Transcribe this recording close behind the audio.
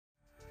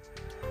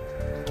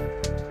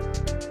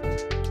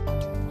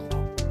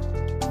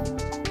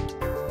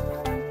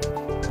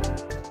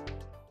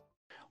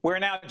We're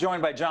now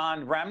joined by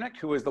Jon Bramnick,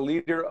 who is the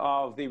leader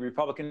of the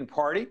Republican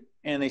Party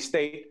in the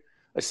state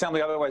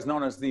assembly, otherwise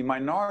known as the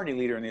minority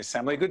leader in the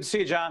assembly. Good to see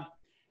you, Jon.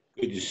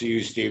 Good to see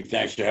you, Steve.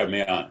 Thanks for having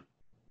me on.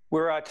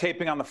 We're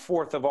taping on the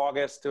 4th of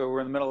August. We're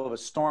in the middle of a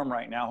storm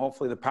right now.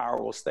 Hopefully the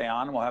power will stay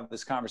on and we'll have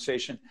this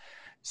conversation.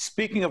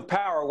 Speaking of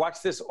power,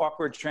 watch this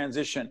awkward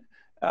transition.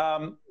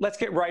 Let's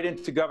get right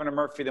into Governor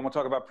Murphy, then we'll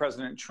talk about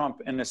President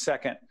Trump in a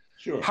second.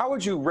 Sure. How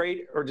would you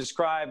rate or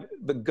describe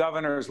the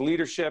governor's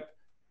leadership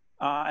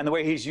and the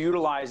way he's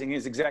utilizing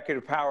his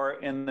executive power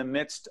in the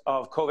midst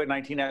of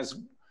COVID-19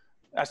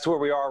 as to where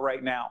we are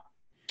right now?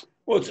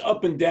 Well, it's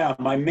up and down.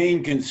 My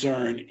main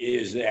concern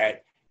is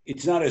that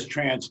it's not as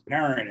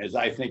transparent as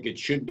I think it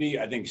should be.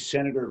 I think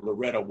Senator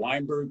Loretta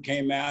Weinberg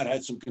came out,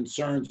 had some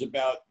concerns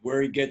about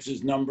where he gets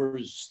his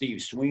numbers.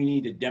 Steve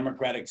Sweeney, the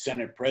Democratic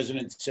Senate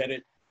president, said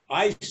it.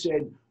 I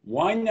said,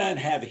 why not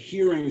have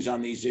hearings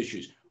on these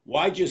issues?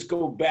 Why just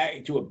go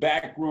back to a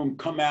back room,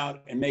 come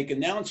out and make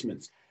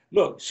announcements?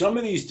 Look, some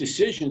of these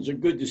decisions are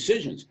good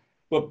decisions,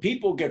 but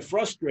people get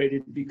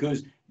frustrated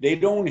because they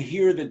don't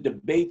hear the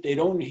debate.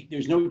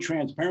 There's no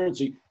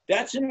transparency.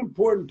 That's an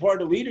important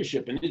part of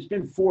leadership. And it's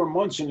been 4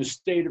 months in a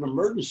state of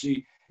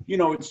emergency. You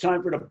know, it's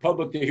time for the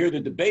public to hear the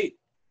debate.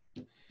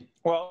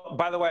 Well,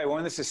 by the way,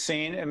 when this is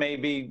seen, it may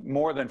be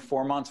more than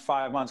 4 months,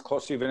 5 months,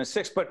 close to even a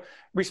 6. But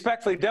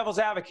respectfully, devil's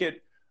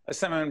advocate,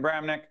 Assemblyman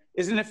Bramnick,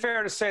 isn't it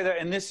fair to say that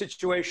in this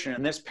situation,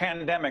 in this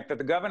pandemic, that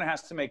the governor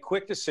has to make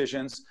quick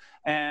decisions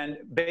and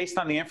based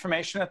on the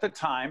information at the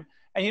time,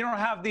 and you don't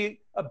have the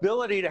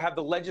ability to have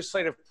the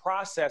legislative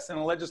process and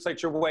the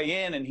legislature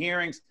weigh in and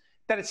hearings,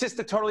 that it's just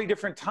a totally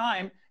different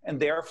time, and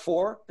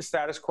therefore the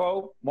status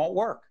quo won't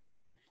work?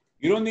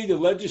 You don't need the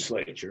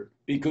legislature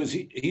because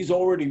he's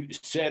already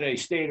set a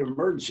state of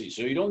emergency.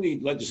 So you don't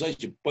need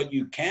legislation, but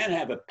you can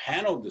have a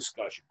panel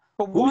discussion.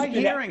 But why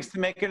hearings to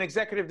make an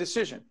executive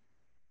decision?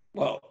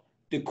 Well,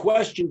 the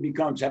question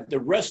becomes, have the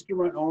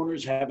restaurant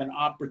owners have an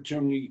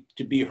opportunity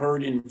to be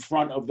heard in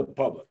front of the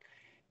public?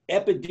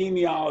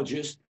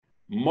 Epidemiologists,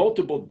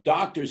 multiple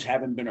doctors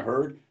haven't been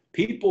heard.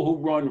 People who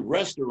run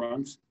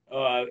restaurants,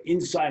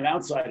 inside and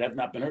outside, have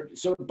not been heard.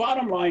 So the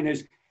bottom line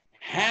is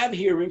have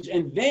hearings,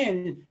 and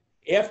then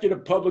after the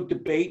public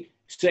debate,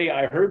 say,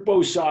 I heard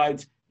both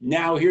sides,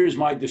 now here's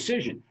my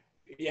decision.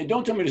 And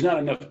don't tell me there's not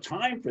enough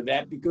time for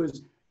that,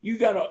 because you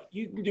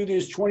can do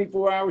this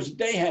 24 hours a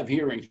day, have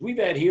hearings. We've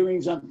had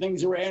hearings on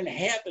things that are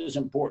half as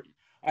important.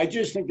 I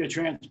just think the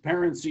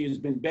transparency has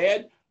been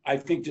bad. I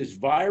think this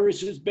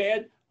virus is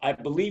bad. I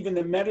believe in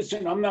the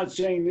medicine. I'm not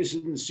saying this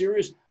isn't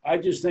serious. I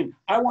just think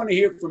I want to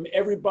hear from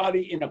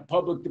everybody in a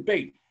public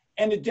debate.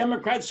 And the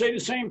Democrats say the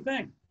same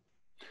thing.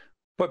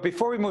 But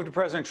before we move to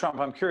President Trump,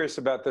 I'm curious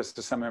about this,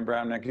 Assemblyman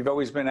Bramnick. You've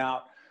always been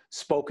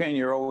outspoken.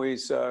 You're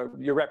always,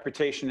 your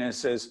reputation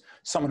is as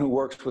someone who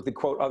works with the,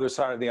 quote, other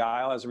side of the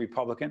aisle as a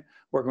Republican,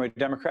 working with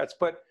Democrats.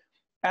 But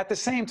at the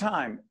same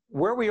time,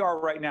 where we are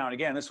right now, and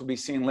again, this will be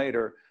seen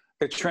later,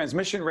 the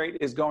transmission rate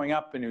is going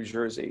up in New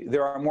Jersey.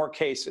 There are more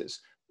cases.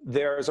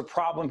 There's a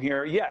problem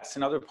here. Yes,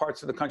 in other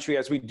parts of the country,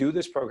 as we do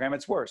this program,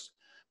 it's worse.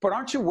 But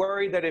aren't you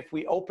worried that if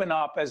we open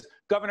up, as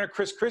Governor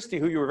Chris Christie,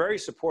 who you were very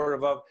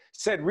supportive of,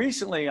 said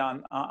recently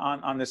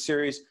on this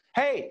series,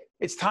 hey,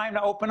 it's time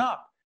to open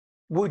up.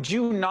 Would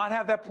you not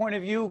have that point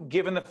of view,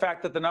 given the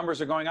fact that the numbers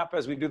are going up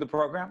as we do the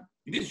program?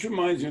 This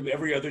reminds me of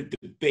every other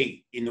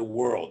debate in the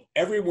world.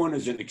 Everyone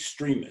is an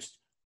extremist.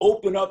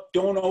 Open up,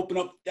 don't open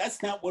up.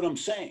 That's not what I'm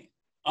saying.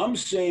 I'm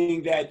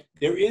saying that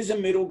there is a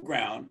middle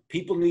ground.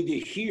 People need to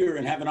hear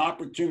and have an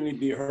opportunity to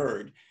be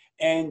heard.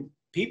 And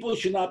people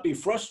should not be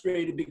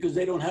frustrated because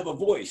they don't have a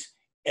voice.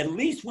 At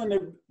least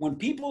when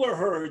people are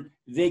heard,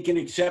 they can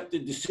accept a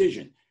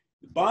decision.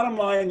 The bottom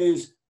line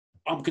is,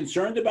 I'm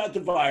concerned about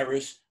the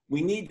virus.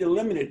 We need to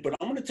limit it. But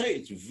I'm going to tell you,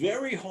 it's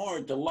very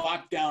hard to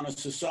lock down a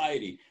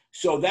society.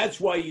 So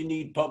that's why you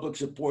need public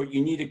support.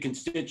 You need a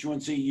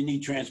constituency. You need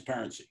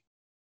transparency.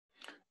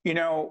 You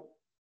know,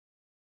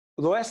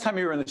 the last time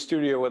you were in the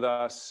studio with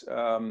us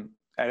at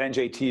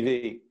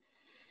NJTV,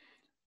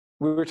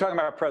 we were talking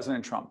about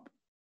President Trump.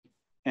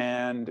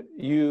 And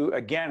you,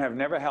 again, have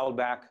never held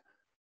back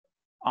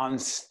on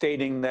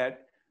stating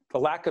that the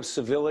lack of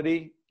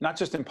civility, not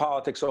just in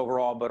politics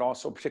overall, but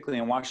also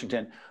particularly in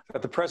Washington,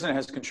 that the president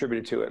has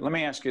contributed to it. Let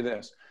me ask you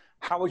this.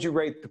 How would you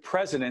rate the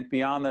president,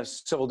 beyond the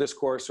civil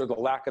discourse or the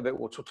lack of it,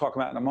 which we'll talk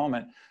about in a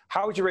moment,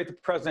 how would you rate the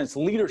president's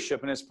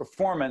leadership and his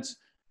performance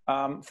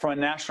from a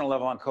national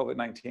level on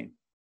COVID-19?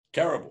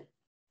 Terrible.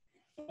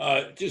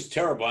 Just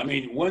terrible. I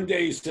mean, one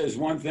day he says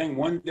one thing,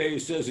 one day he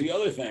says the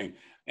other thing.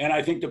 And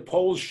I think the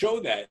polls show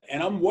that.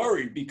 And I'm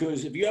worried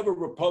because if you have a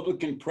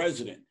Republican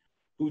president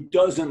who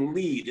doesn't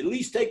lead, at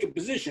least take a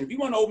position. If you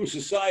want open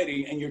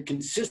society and you're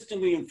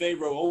consistently in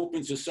favor of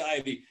open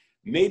society,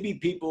 maybe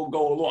people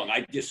go along.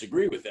 I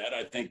disagree with that.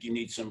 I think you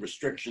need some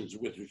restrictions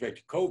with respect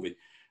to COVID.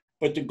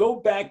 But to go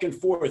back and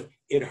forth,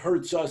 it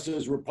hurts us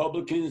as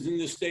Republicans in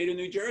the state of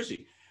New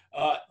Jersey.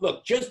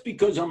 Look, just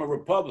because I'm a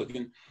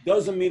Republican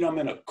doesn't mean I'm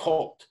in a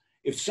cult.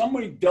 If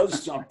somebody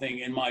does something,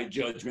 in my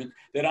judgment,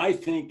 that I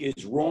think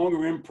is wrong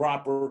or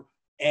improper,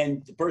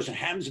 and the person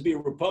happens to be a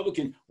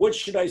Republican, what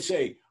should I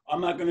say?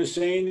 I'm not going to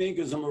say anything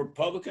because I'm a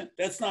Republican?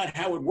 That's not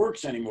how it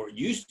works anymore. It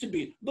used to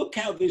be, look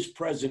how this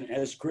president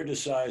has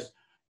criticized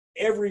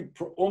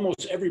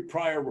almost every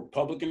prior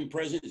Republican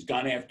president. Has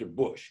gone after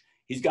Bush.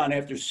 He's gone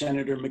after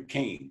Senator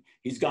McCain.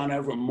 He's gone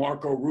after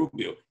Marco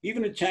Rubio,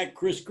 even attacked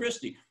Chris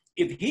Christie.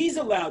 If he's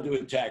allowed to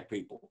attack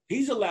people,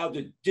 he's allowed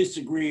to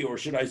disagree, or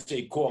should I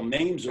say call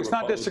names of Republicans. It's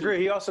not disagree.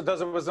 He also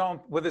does it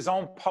with his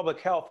own public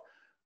health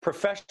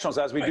professionals.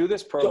 As we do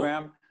this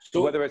program,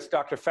 whether it's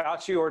Dr.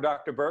 Fauci or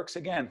Dr. Birx,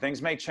 again,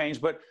 things may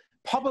change, but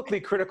publicly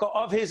critical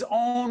of his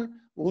own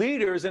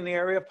leaders in the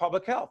area of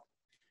public health.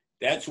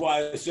 That's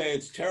why I say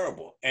it's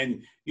terrible.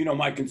 And, you know,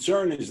 my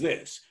concern is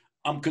this.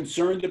 I'm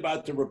concerned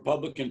about the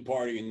Republican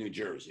Party in New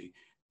Jersey,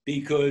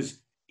 because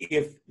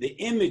if the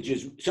image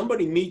is,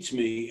 somebody meets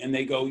me and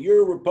they go,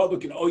 you're a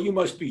Republican, oh, you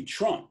must be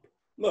Trump.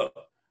 Look,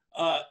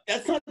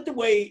 that's not the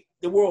way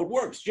the world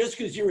works. Just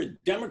because you're a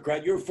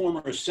Democrat, you're a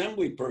former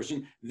assembly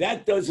person,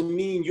 that doesn't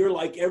mean you're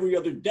like every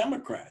other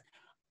Democrat.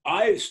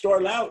 I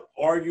started out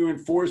arguing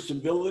for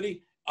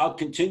civility. I'll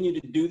continue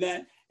to do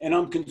that. And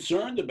I'm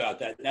concerned about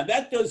that. Now,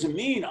 that doesn't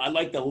mean I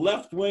like the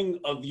left wing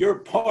of your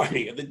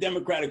party, of the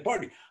Democratic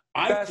Party.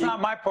 That's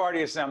not my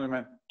party,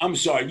 Assemblyman. I'm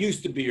sorry,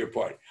 used to be your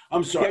party.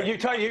 I'm sorry.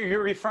 Yeah,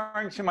 you're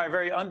referring to my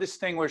very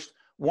undistinguished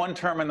one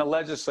term in the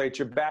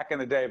legislature back in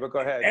the day, but go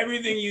ahead.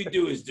 Everything you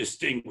do is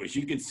distinguished.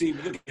 You can see,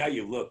 look at how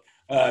you look.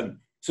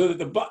 So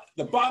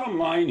the bottom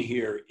line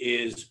here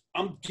is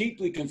I'm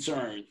deeply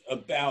concerned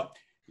about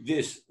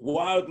this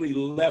wildly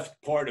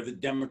left part of the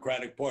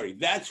Democratic Party.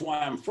 That's why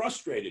I'm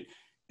frustrated,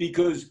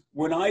 because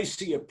when I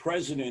see a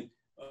president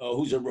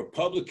who's a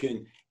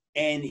Republican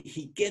and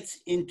he gets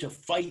into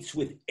fights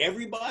with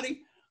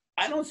everybody,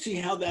 I don't see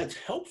how that's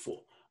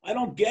helpful. I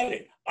don't get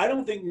it. I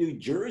don't think New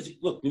Jersey,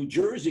 look, New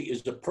Jersey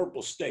is the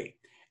purple state.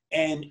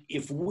 And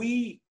if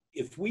we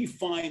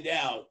find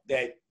out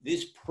that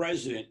this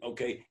president,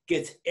 okay,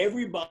 gets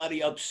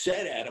everybody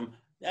upset at him,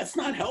 that's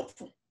not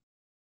helpful.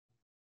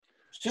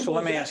 So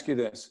let me ask you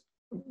this.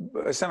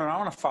 Senator, I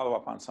want to follow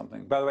up on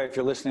something. By the way, if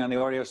you're listening on the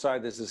audio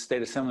side, this is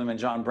State Assemblyman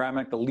Jon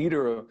Bramnick, the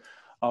leader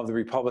of the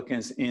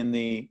Republicans in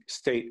the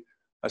state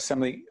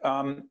assembly.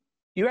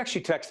 You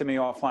actually texted me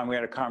offline. We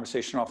had a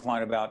conversation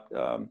offline about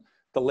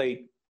the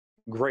late,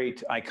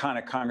 great,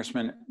 iconic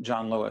Congressman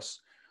John Lewis.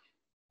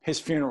 His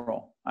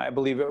funeral. I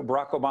believe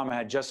Barack Obama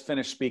had just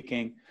finished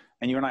speaking,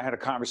 and you and I had a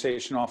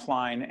conversation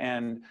offline,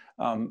 and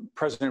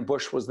President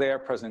Bush was there,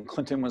 President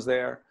Clinton was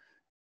there.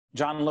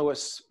 John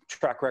Lewis'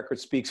 track record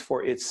speaks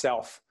for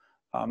itself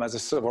as a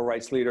civil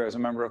rights leader, as a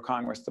member of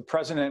Congress.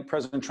 President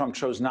Trump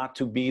chose not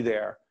to be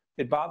there.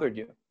 It bothered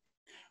you.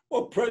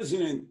 Well,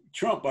 President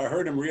Trump, I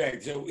heard him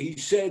react. So he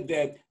said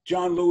that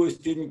John Lewis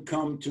didn't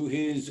come to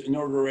his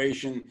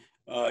inauguration,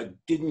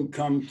 didn't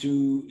come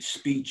to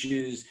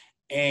speeches,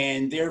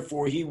 and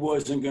therefore he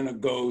wasn't going to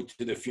go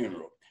to the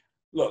funeral.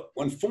 Look,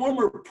 when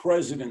former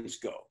presidents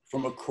go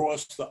from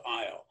across the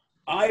aisle,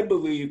 I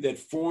believe that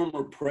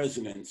former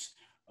presidents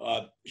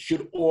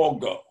should all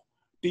go,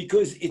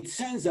 because it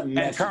sends a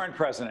message. And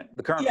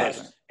the current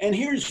president. And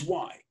here's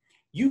why.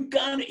 You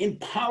got in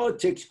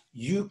politics,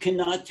 you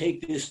cannot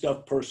take this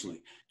stuff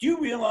personally. Do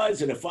you realize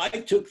that if I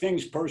took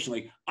things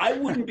personally, I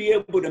wouldn't be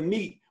able to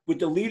meet with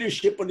the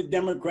leadership of the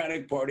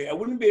Democratic Party. I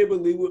wouldn't be able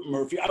to meet with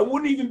Murphy. I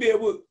wouldn't even be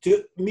able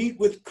to meet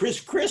with Chris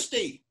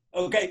Christie,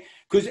 okay?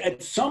 Because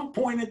at some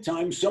point in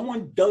time,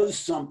 someone does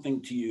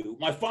something to you.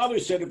 My father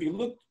said, if you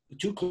look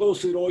too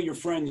closely at all your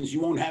friends, you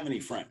won't have any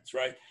friends,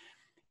 right?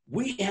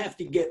 We have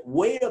to get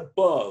way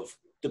above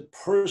the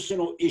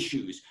personal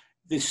issues.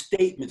 The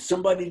statement,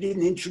 somebody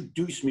didn't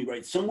introduce me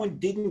right, someone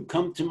didn't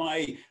come to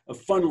my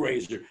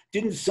fundraiser,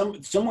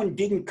 someone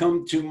didn't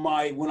come to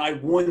my, when I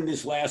won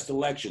this last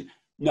election.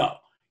 No,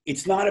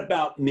 it's not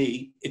about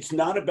me. It's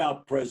not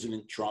about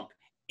President Trump.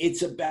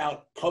 It's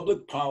about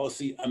public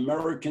policy,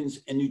 Americans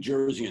and New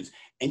Jerseyans.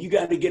 And you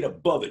got to get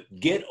above it.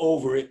 Get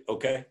over it,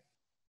 okay?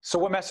 So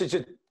what message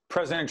did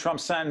President Trump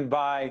send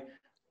by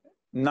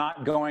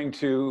not going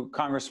to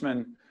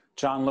Congressman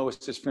John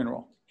Lewis's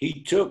funeral?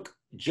 He took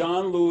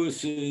John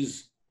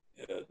Lewis's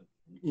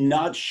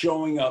not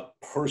showing up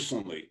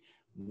personally.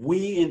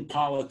 We in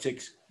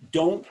politics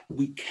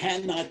we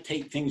cannot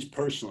take things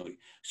personally.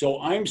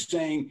 So I'm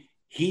saying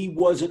he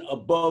wasn't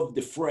above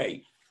the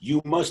fray.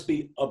 You must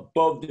be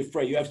above the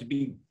fray. You have to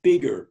be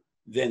bigger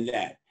than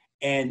that.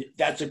 And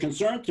that's a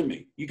concern to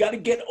me. You got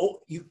to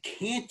you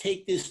can't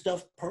take this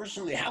stuff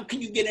personally. How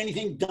can you get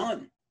anything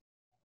done?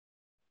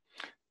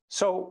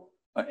 So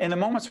in the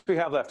moments we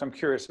have left, I'm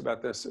curious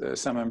about this,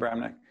 Assemblyman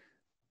Bramnick.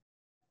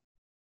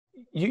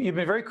 You've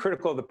been very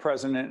critical of the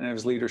president and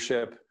his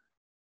leadership,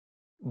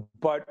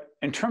 but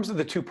in terms of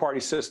the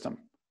two-party system,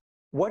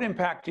 what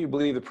impact do you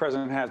believe the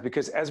president has?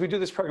 Because as we do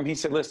this program, he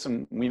said,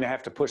 listen, we may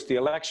have to push the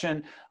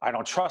election. I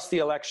don't trust the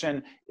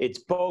election. It's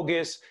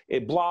bogus.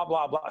 It blah,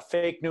 blah, blah,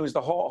 fake news,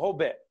 the whole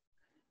bit.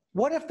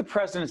 What if the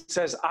president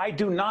says, I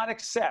do not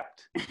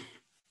accept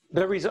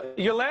the result?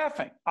 You're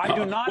laughing. I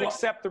do not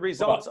accept the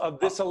results of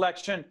this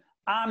election.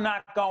 I'm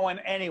not going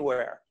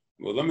anywhere.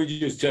 Well, let me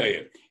just tell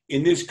you,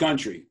 in this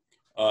country,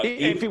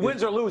 if he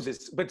wins or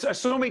loses, but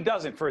assume he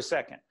doesn't for a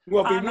second.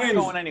 Well, I'm not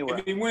going anywhere.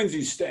 If he wins,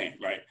 he's staying,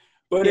 right?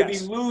 But Yes.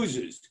 if he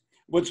loses,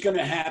 what's going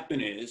to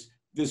happen is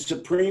the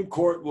Supreme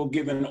Court will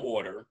give an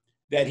order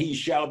that he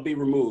shall be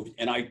removed.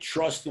 And I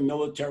trust the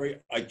military,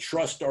 I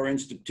trust our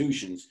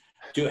institutions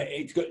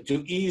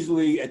to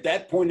easily, at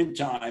that point in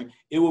time,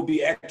 it will be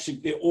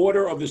the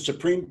order of the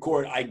Supreme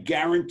Court, I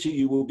guarantee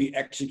you, will be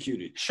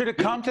executed. Should it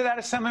come to that,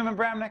 Assemblyman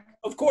Bramnick?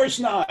 Of course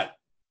not.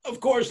 Of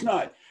course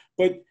not.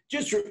 But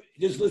just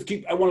let's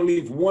keep, I want to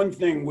leave one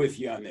thing with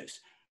you on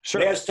this.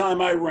 Sure. Last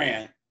time I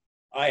ran,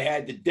 I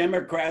had the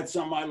Democrats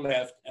on my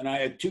left, and I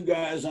had two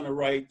guys on the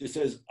right that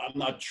says, I'm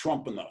not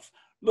Trump enough.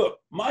 Look,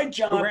 my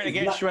job Who ran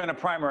against you in a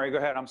primary? Go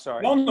ahead, I'm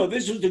sorry. No,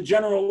 this was the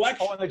general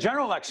election. Oh, in the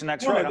general election,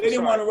 that's right. They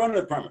didn't want to run in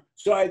the primary.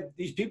 So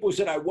these people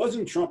said I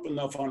wasn't Trump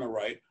enough on the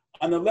right.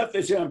 On the left,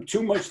 they said I'm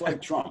too much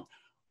like Trump.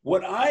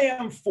 What I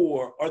am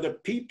for are the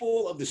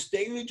people of the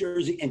state of New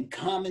Jersey and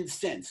common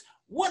sense.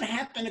 What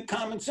happened to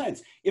common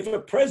sense? If a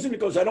president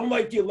goes, I don't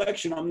like the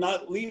election, I'm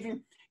not leaving,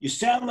 you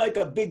sound like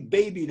a big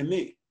baby to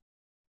me.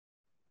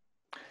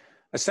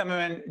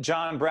 Assemblyman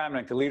Jon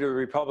Bramnick, the leader of the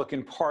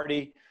Republican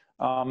Party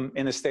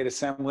in the state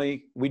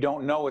assembly. We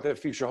don't know what the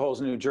future holds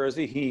in New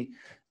Jersey. He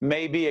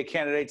may be a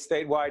candidate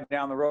statewide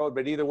down the road,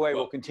 but either way,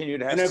 we'll continue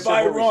to have. And if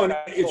I run,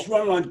 it's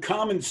run on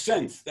common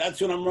sense.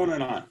 That's what I'm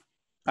running on.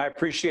 I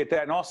appreciate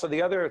that. And also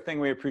the other thing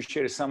we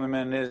appreciate,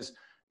 Assemblyman, is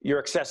your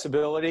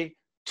accessibility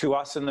to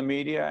us in the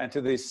media and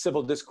to the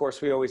civil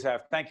discourse we always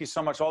have. Thank you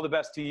so much. All the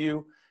best to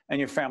you and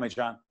your family,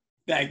 John.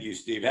 Thank you,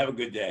 Steve. Have a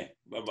good day.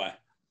 Bye-bye.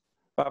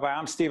 Bye-bye.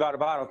 I'm Steve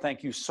Adubato.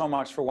 Thank you so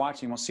much for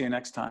watching. We'll see you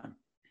next time.